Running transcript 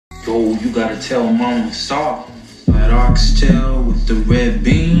Yo, you gotta tell mama it's soft. That oxtail with the red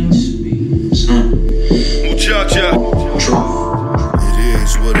beans. Son. Machacha. Truth. It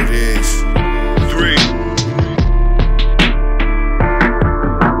is what it is. 3.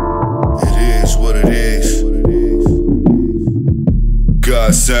 It is what it is.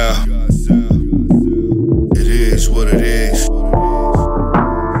 God sound. It is what it is.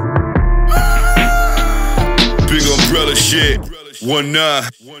 Big umbrella shit.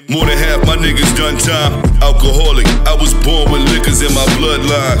 1-9. More than half my niggas done time. Alcoholic, I was born with liquors in my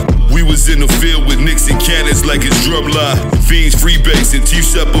bloodline. We was in the field with nicks and cannons like it's drumline. Fiends freebasing, teeth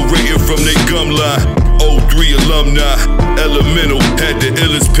separating from they gum line. 03 alumni, elemental, had the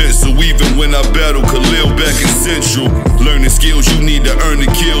illest pencil. Even when I battled Khalil back in Central. Learning skills you need to earn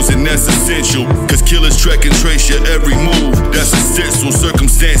the kills, and that's essential. Cause killers track and trace your every move. That's essential,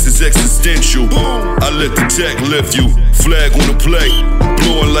 circumstances existential. I let the tech lift you, flag on the play,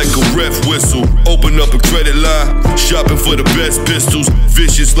 blowing like a ref whistle. Open up a credit line, shopping for the best pistols.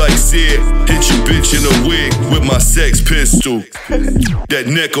 Vicious like Sid, hit your bitch in a wig with my sex pistol. That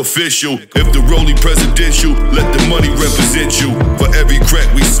neck official, if the rollie presidential, let the money represent you. For every crack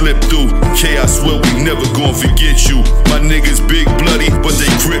we slip through, K, I swear we never gon' forget you. My niggas big bloody, but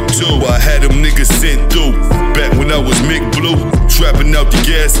they crip too. I had them niggas sent through, back when I was Mick Blue. Trapping out the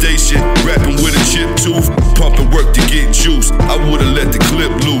gas station, rapping with a chip tooth. Pumping work to get juice, I would've let the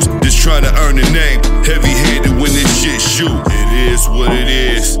clip loose. Just trying to earn a name, heavy-handed when this shit shoot. It is what it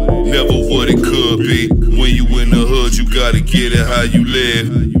is, never what it could be. When you in the hood, you gotta get it how you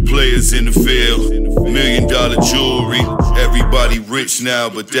live. Players in the field, $1 million jewelry. Everybody rich now,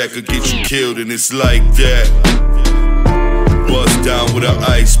 but that could get you killed, and it's like that. Bust down with an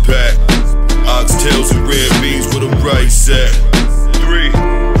ice pack, oxtails and red beans with a rice set. 3,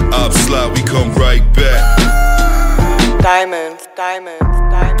 op slide, we come right back. Diamonds, diamonds,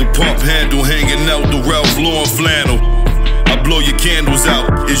 diamonds. The pump handle hanging out the Ralph Lauren flannel. I blow your candles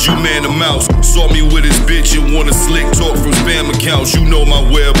out, is you man a mouse? Saw me with his bitch and want a slick talk from spam accounts. You know my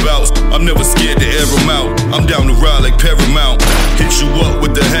whereabouts, I'm never scared to air them out. I'm down to ride like Paramount. Hit you up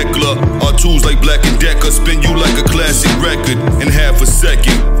with the heckler, our tools like Black & Decker. Spin you like a classic record in half a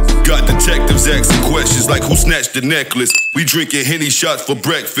second. Got detectives asking questions like who snatched the necklace. We drinking Henny shots for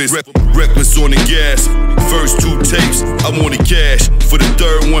breakfast. Reckless on the gas. First 2 tapes, I wanted cash. For the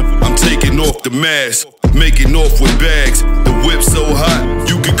third one, I'm taking off the mask. Making off with bags. The whip so hot,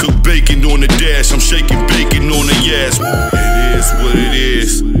 you can cook bacon on the dash. I'm shaking bacon on the ass. It is what it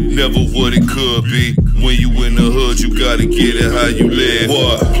is, never what it could be. When you in the hood, you gotta get it how you live.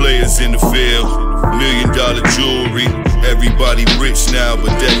 What? Players in the field, $1 million jewelry. Everybody rich now,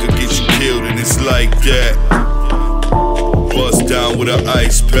 but that could get you killed, and it's like that. Bust down with an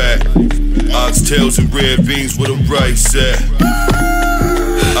ice pack, oxtails and red beans with a rice set.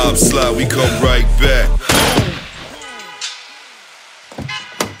 Op slide, we come right back.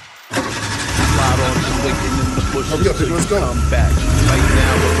 Slide on some wicked in the bushes, so you come back. Right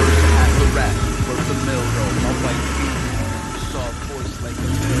now,